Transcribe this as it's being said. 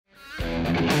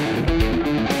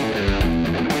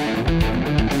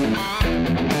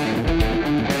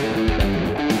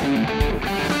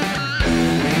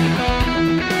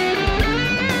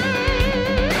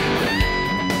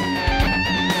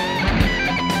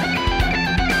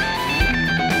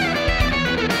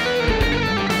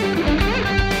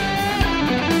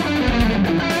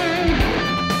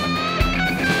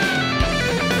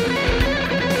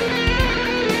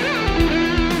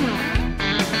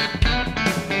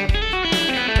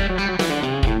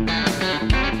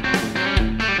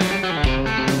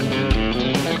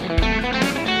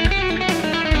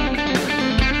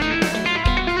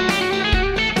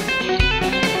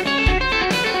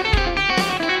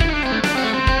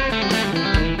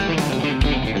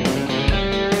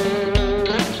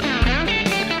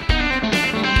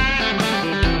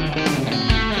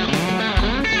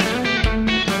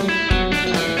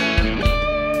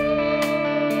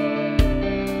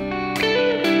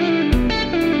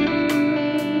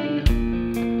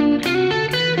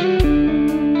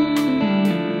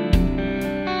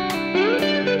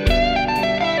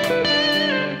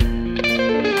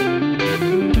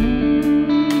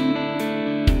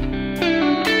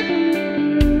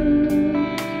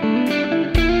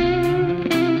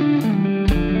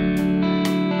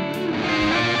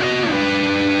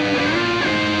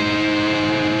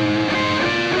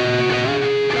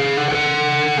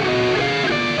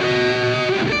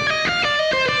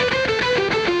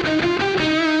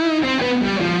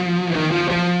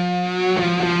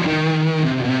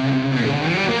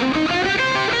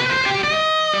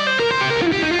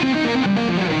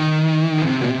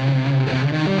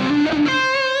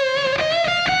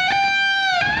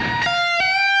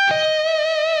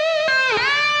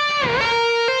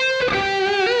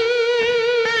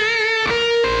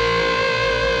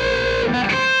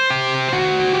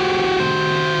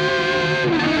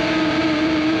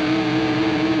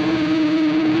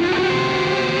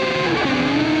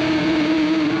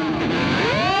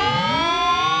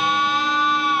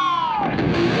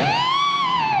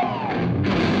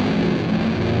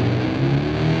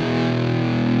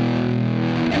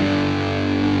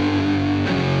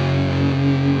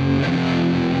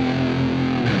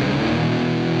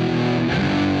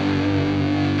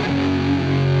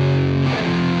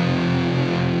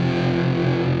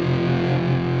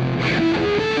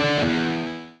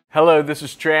Hello, this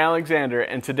is Trey Alexander,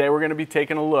 and today we're going to be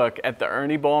taking a look at the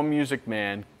Ernie Ball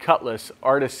Musicman Cutlass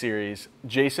Artist Series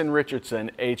Jason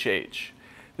Richardson HH.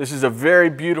 This is a very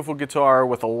beautiful guitar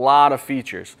with a lot of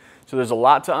features. So there's a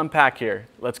lot to unpack here.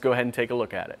 Let's go ahead and take a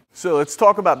look at it. So let's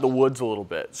talk about the woods a little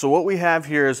bit. So what we have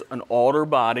here is an alder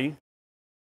body,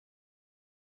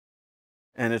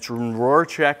 and it's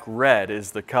Rorschach red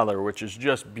is the color, which is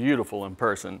just beautiful in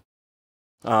person.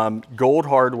 Gold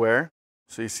hardware.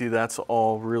 So you see that's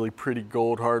all really pretty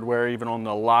gold hardware, even on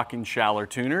the locking shallow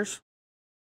tuners.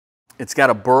 It's got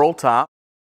a Burl top,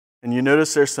 and you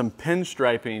notice there's some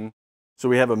pinstriping. So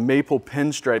we have a maple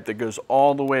pinstripe that goes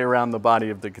all the way around the body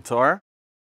of the guitar,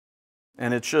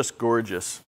 and it's just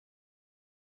gorgeous.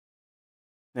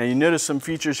 Now you notice some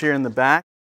features here in the back.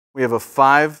 We have a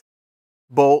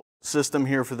 5-bolt system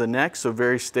here for the neck, so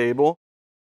very stable.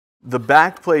 The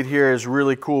back plate here is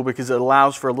really cool because it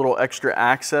allows for a little extra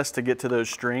access to get to those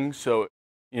strings. So,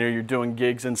 you're doing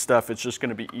gigs and stuff, it's just going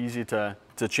to be easy to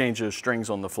change those strings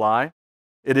on the fly.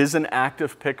 It is an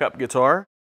active pickup guitar,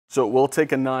 so it will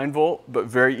take a 9-volt, but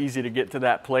very easy to get to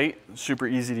that plate, super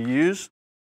easy to use.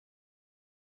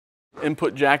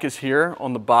 Input jack is here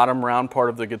on the bottom round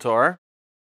part of the guitar.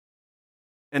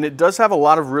 And it does have a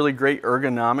lot of really great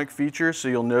ergonomic features, so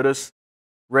you'll notice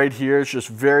right here, it's just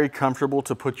very comfortable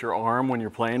to put your arm when you're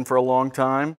playing for a long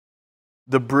time.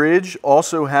 The bridge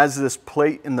also has this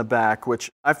plate in the back, which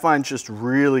I find just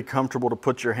really comfortable to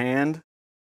put your hand,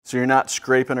 so you're not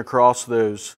scraping across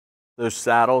those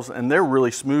saddles. And they're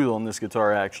really smooth on this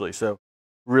guitar actually, so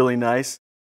really nice.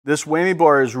 This whammy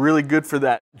bar is really good for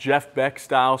that Jeff Beck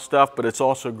style stuff, but it's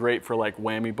also great for like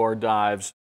whammy bar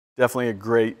dives. Definitely a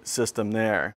great system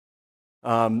there.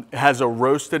 It has a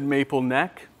roasted maple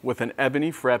neck with an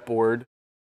ebony fretboard,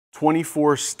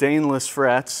 24 stainless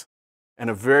frets, and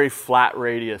a very flat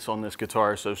radius on this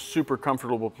guitar, so super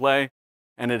comfortable to play.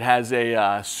 And it has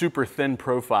a super thin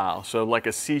profile, so like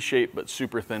a C shape but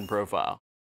super thin profile.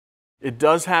 It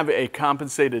does have a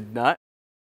compensated nut,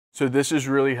 so this is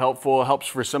really helpful. It helps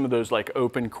for some of those like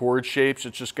open chord shapes.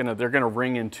 It's just they're gonna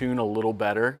ring in tune a little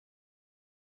better.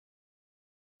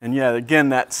 And yeah, again,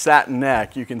 that satin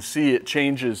neck, you can see it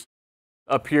changes.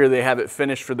 Up here they have it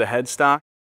finished for the headstock,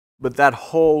 but that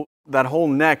whole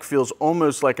neck feels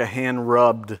almost like a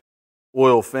hand-rubbed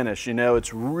oil finish.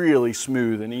 It's really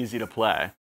smooth and easy to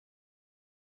play.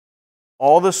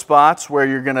 All the spots where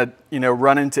you're gonna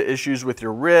run into issues with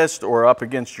your wrist or up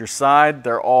against your side,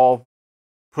 they're all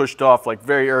pushed off, like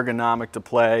very ergonomic to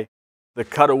play. The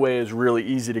cutaway is really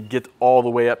easy to get all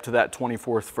the way up to that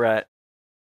 24th fret.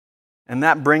 And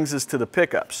that brings us to the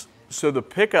pickups. So the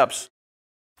pickups,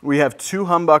 we have 2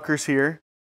 humbuckers here,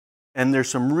 and there's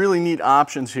some really neat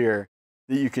options here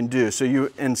that you can do. So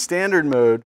in standard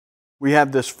mode, we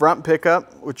have this front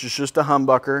pickup, which is just a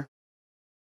humbucker.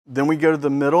 Then we go to the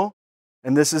middle,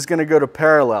 and this is going to go to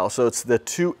parallel. So it's the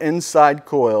 2 inside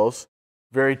coils,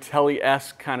 very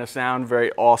Telly-esque kind of sound,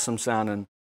 very awesome sounding.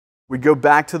 We go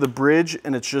back to the bridge,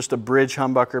 and it's just a bridge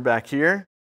humbucker back here.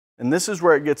 And this is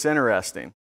where it gets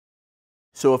interesting.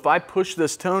 So if I push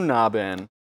this tone knob in,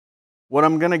 what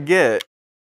I'm going to get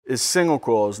is single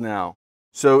coils now.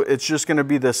 So it's just going to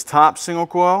be this top single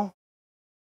coil.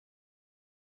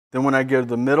 Then when I go to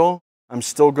the middle, I'm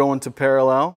still going to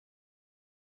parallel.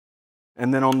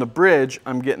 And then on the bridge,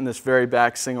 I'm getting this very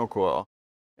back single coil.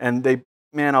 And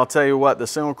man, I'll tell you what, the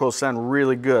single coils sound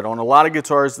really good. On a lot of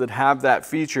guitars that have that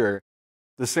feature,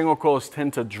 the single coils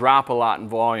tend to drop a lot in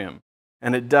volume.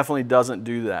 And it definitely doesn't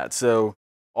do that. So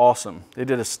awesome. They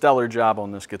did a stellar job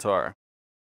on this guitar.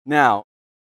 Now,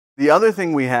 the other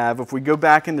thing we have, if we go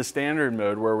back into standard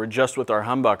mode where we're just with our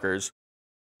humbuckers,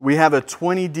 we have a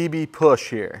 20 dB push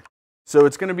here. So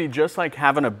it's going to be just like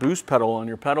having a boost pedal on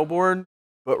your pedal board,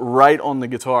 but right on the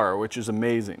guitar, which is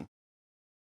amazing.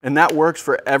 And that works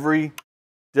for every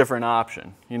different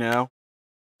option, So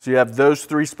you have those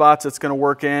 3 spots it's going to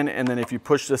work in, and then if you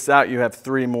push this out, you have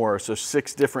 3 more. So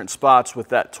 6 different spots with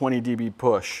that 20 dB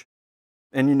push.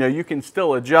 And you can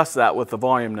still adjust that with the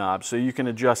volume knob, so you can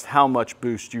adjust how much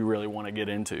boost you really want to get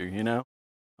into,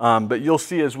 But you'll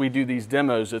see as we do these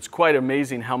demos, it's quite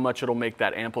amazing how much it'll make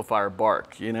that amplifier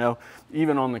bark,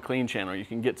 Even on the clean channel, you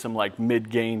can get some like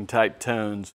mid-gain type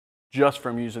tones just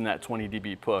from using that 20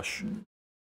 dB push.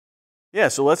 Yeah,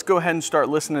 so let's go ahead and start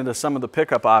listening to some of the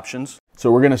pickup options.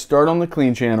 So we're going to start on the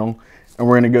clean channel, and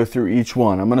we're going to go through each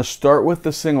one. I'm going to start with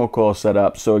the single coil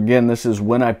setup. So again, this is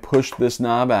when I push this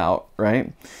knob out,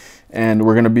 right? And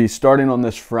we're going to be starting on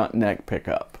this front neck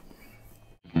pickup.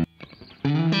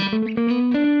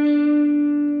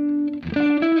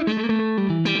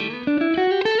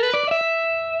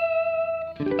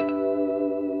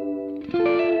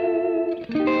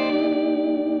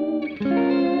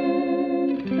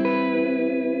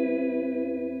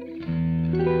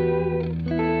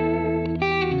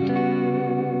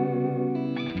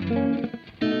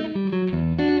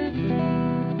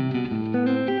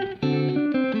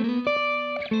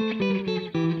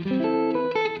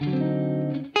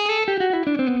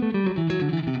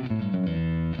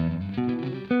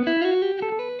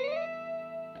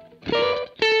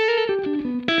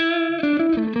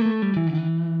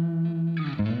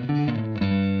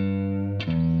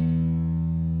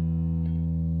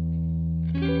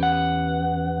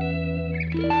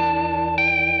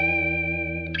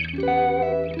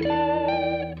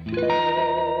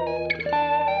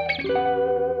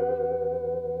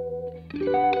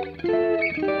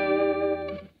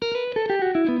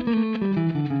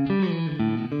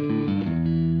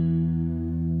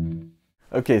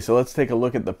 Okay, so let's take a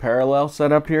look at the parallel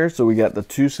setup here. So we got the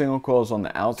 2 single coils on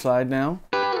the outside now.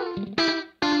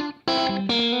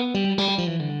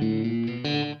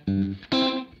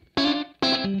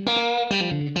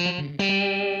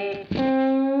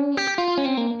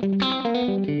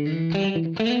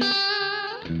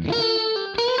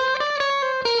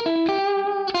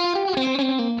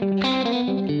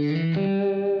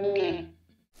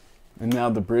 And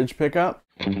now the bridge pickup.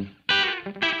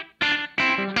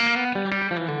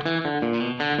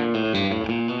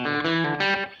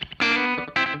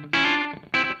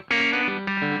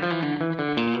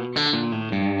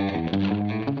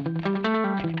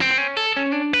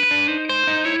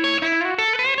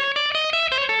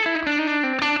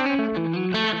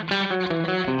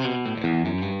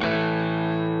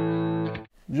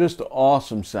 Just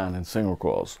awesome sounding single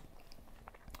coils.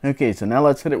 Okay, so now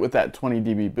let's hit it with that 20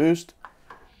 dB boost.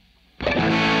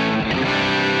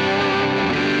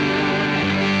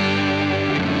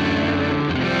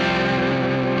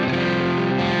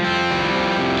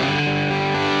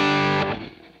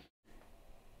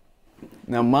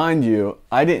 Now mind you,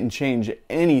 I didn't change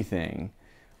anything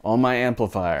on my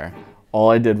amplifier. All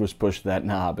I did was push that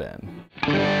knob in.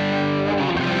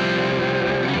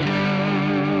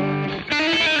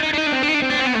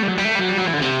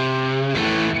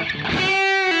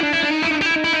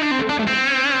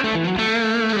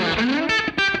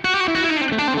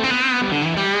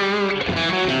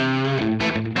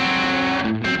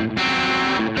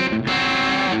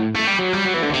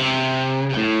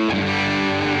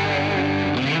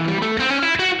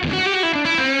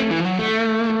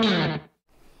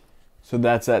 So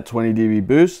that's that 20 dB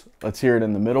boost. Let's hear it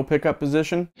in the middle pickup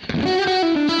position.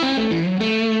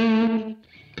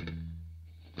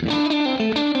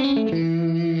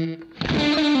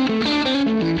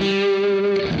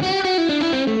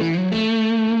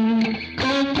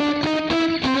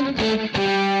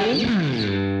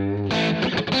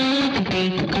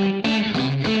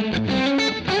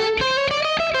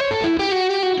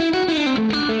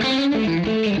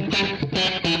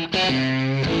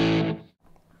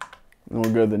 Then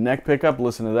we'll go to the neck pickup,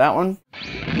 listen to that one.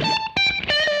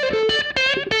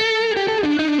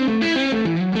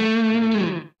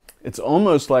 It's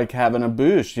almost like having a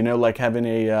boost, you know, like having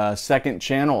a second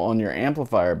channel on your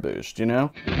amplifier boost, you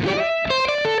know?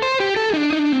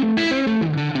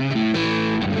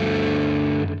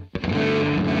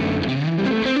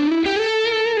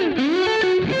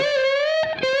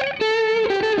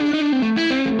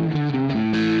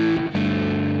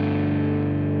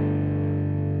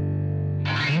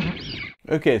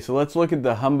 Okay, so let's look at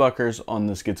the humbuckers on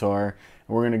this guitar.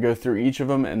 We're going to go through each of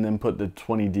them and then put the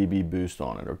 20 dB boost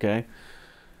on it, okay?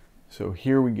 So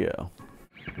here we go.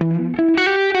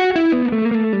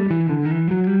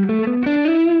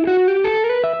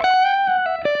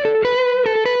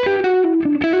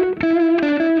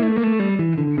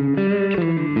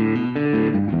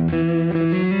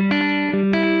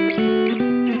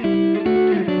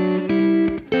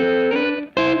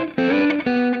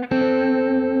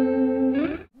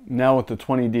 Now with the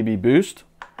 20 dB boost.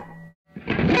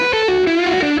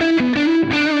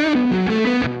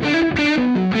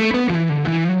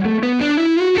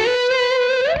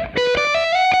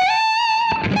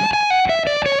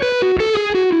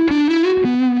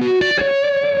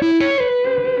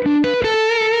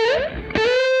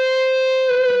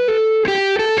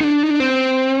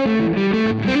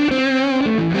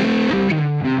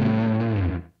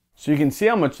 So you can see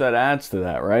how much that adds to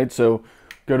that, right? So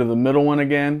go to the middle one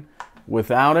again,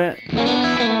 without it,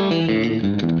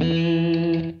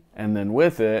 and then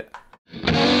with it.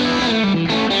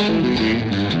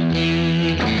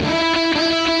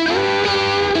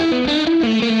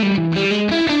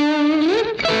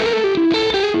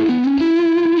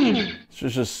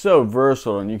 It's just so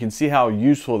versatile, and you can see how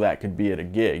useful that could be at a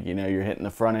gig. You know, you're hitting the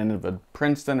front end of a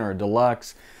Princeton or a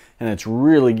Deluxe, and it's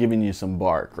really giving you some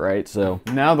bark, right? So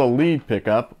now the lead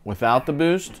pickup without the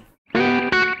boost.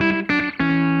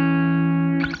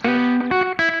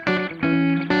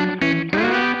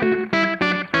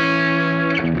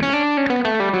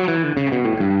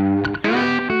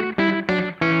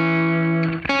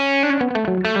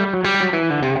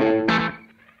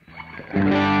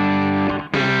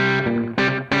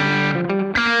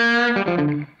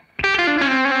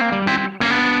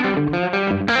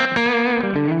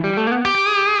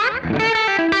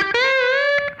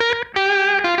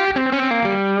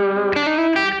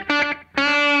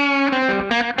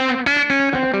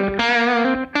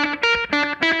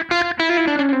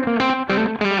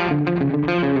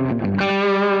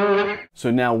 So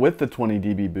now with the 20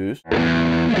 dB boost.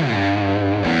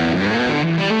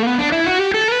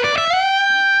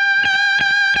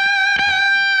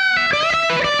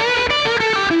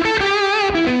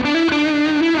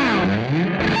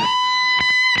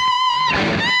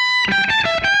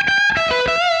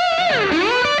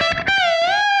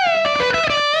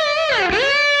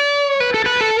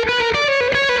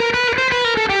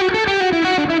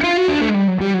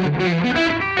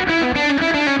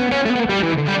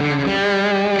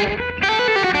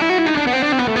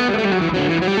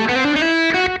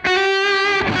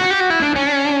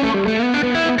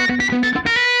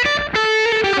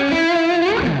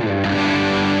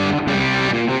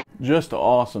 just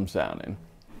awesome sounding.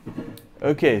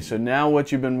 Okay, so now what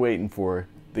you've been waiting for,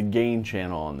 the gain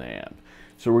channel on the amp.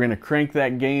 So we're going to crank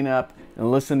that gain up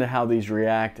and listen to how these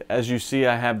react. As you see,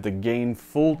 I have the gain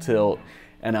full tilt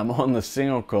and I'm on the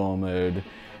single coil mode,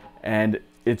 and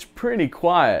it's pretty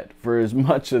quiet for as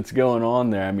much that's going on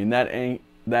there. I mean, that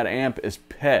amp is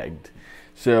pegged.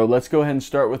 So let's go ahead and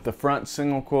start with the front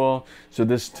single coil. So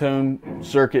this tone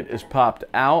circuit is popped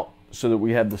out so that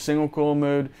we have the single coil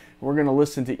mode. We're going to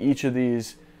listen to each of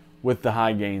these with the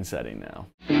high gain setting now.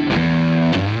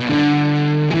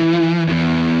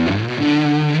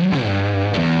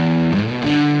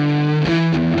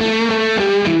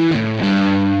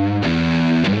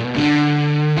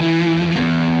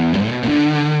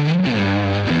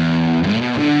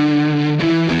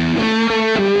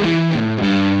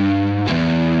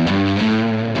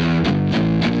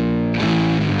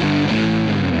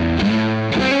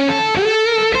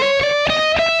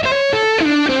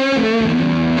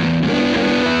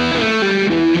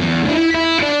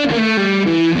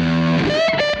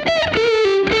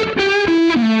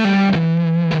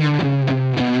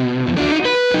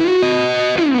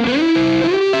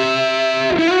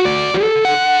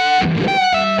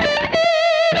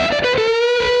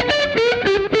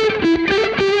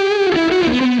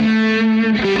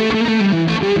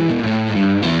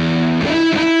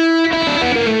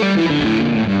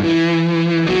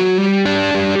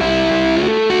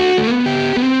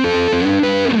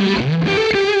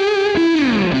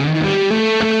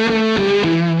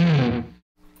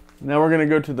 Now we're going to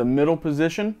go to the middle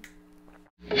position.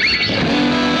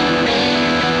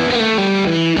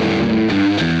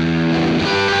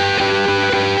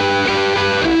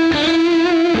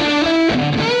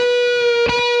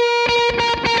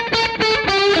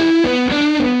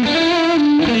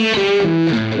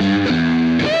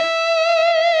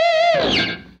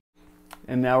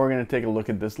 And now we're going to take a look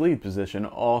at this lead position,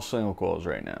 all single coils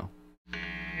right now.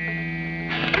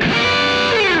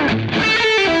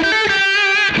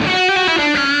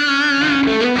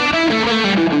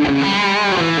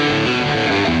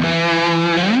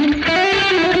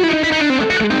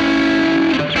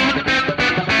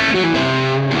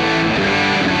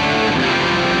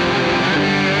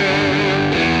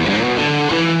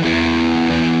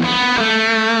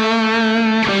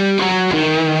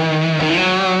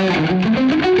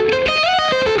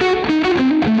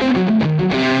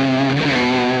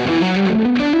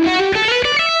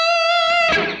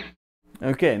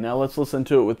 Okay, now let's listen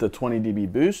to it with the 20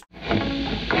 dB boost.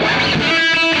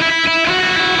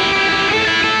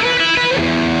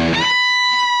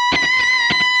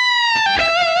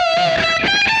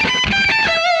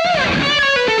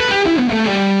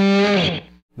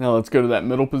 Now let's go to that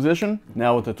middle position,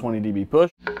 now with the 20 dB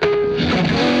push.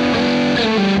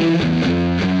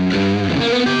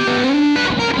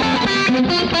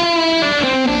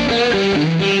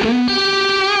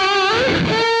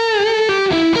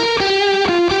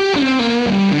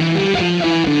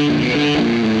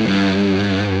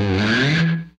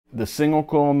 The single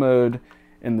coil mode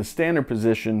in the standard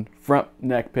position, front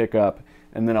neck pickup,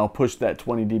 and then I'll push that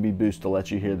 20 dB boost to let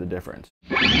you hear the difference.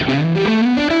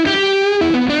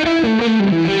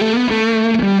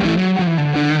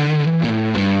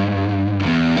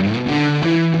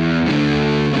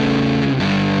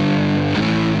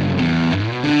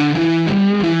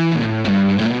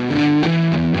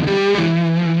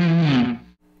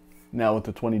 Now with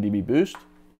the 20 dB boost.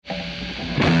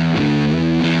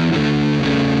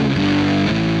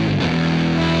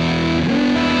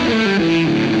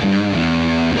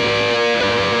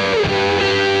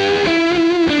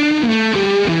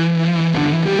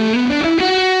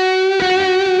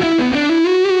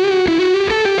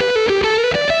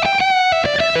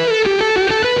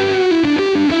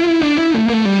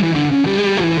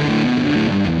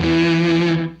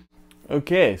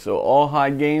 Okay, so all high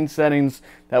gain settings.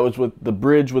 That was with the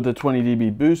bridge with the 20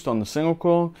 dB boost on the single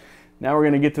coil. Now we're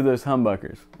going to get to those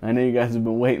humbuckers. I know you guys have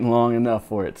been waiting long enough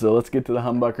for it, so let's get to the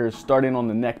humbuckers, starting on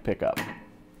the neck pickup.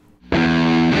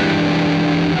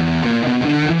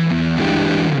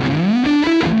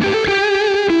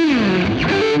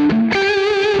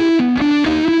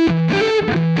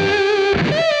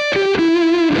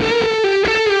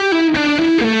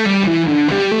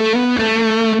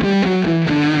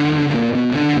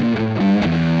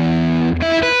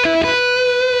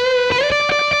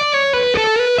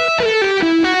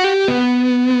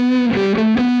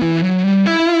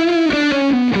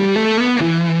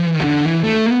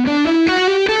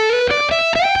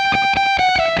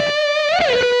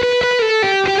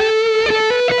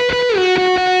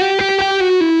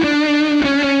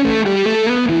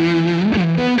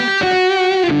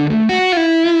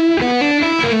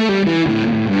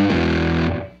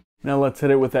 Now let's hit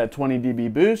it with that 20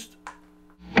 dB boost.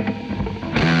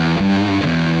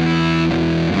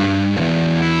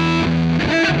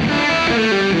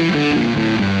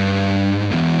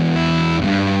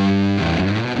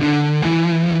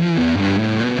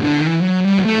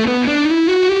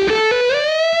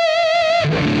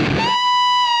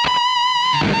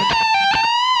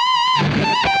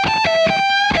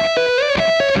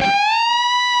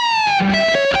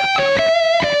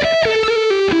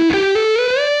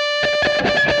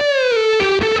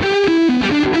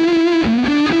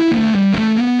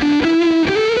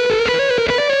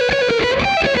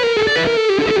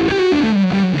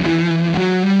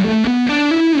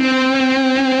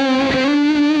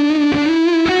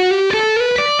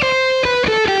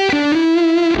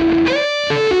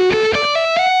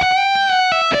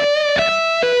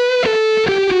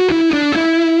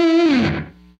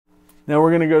 Now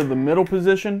we're going to go to the middle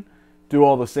position, do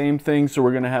all the same things. So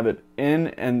we're going to have it in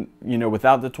and,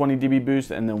 without the 20 dB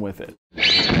boost, and then with it.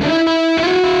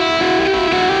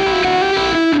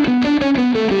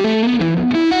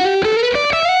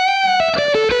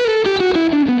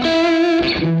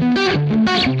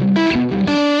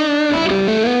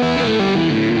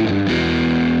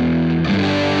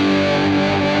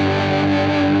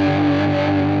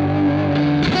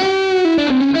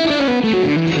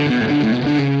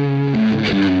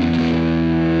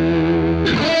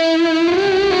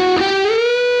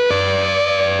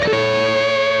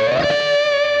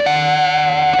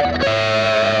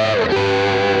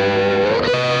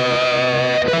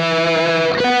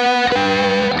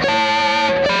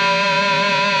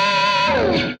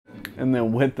 And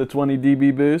then with the 20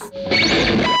 dB boost.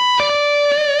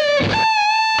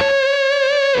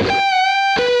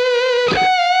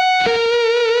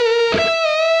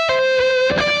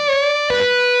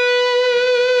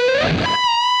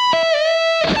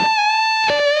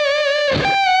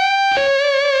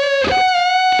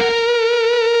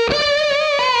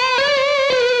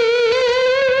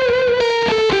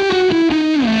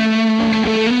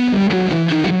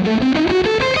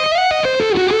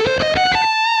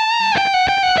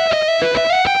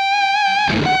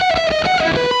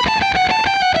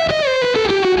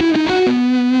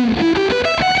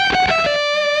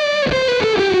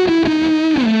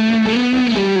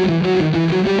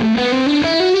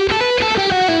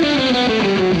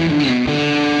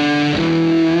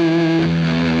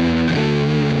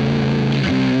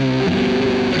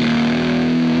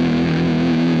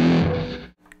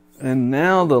 And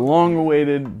now the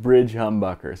long-awaited bridge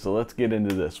humbucker. So let's get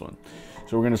into this one.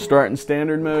 So we're going to start in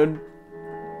standard mode.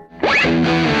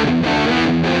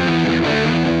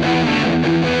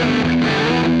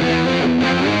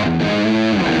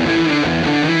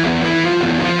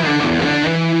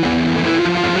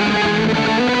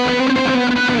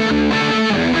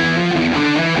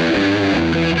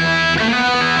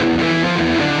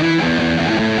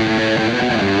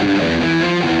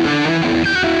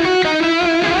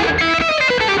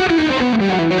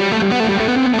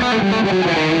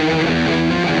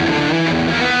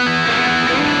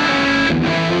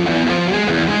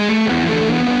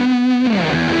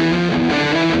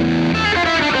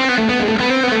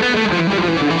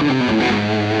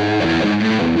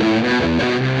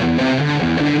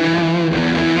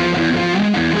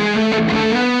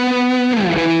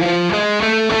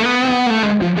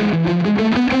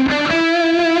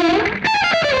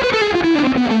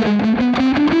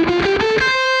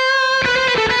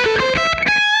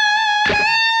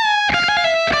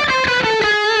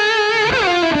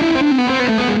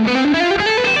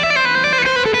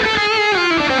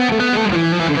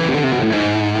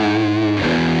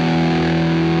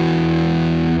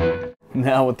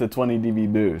 Now with the 20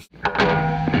 dB boost.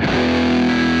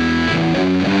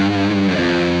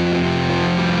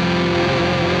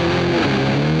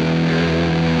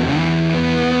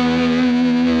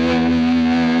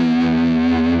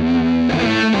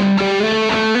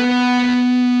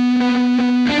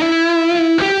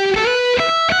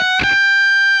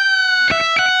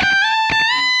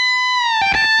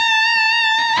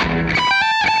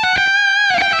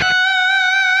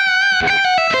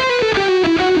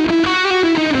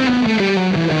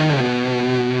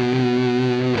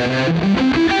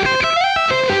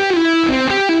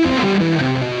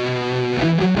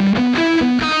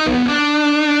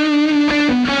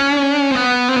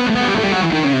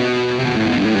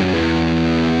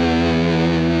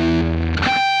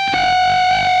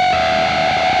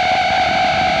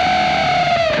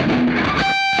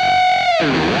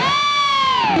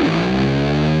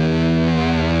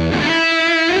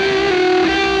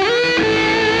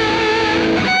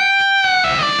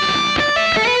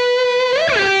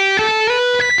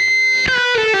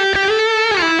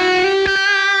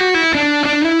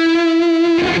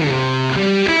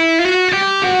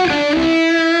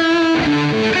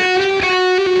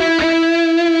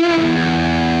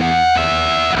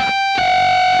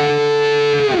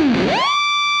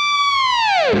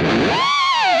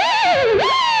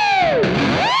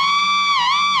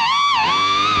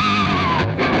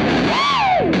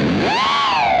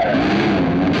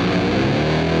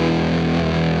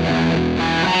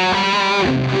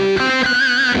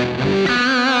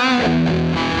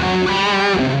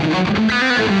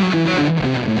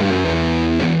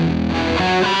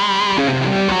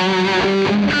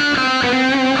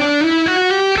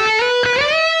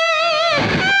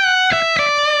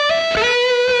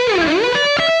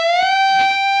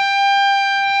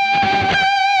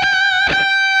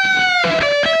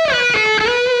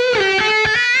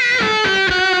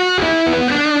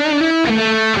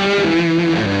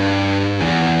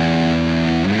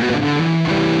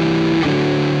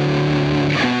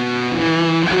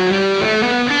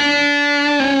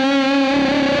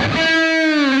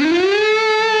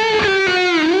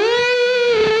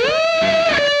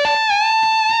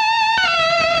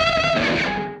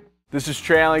 This is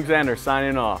Trey Alexander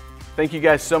signing off. Thank you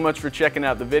guys so much for checking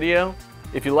out the video.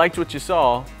 If you liked what you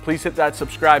saw, please hit that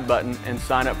subscribe button and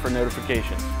sign up for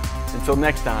notifications. Until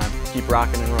next time, keep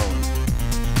rocking and rolling.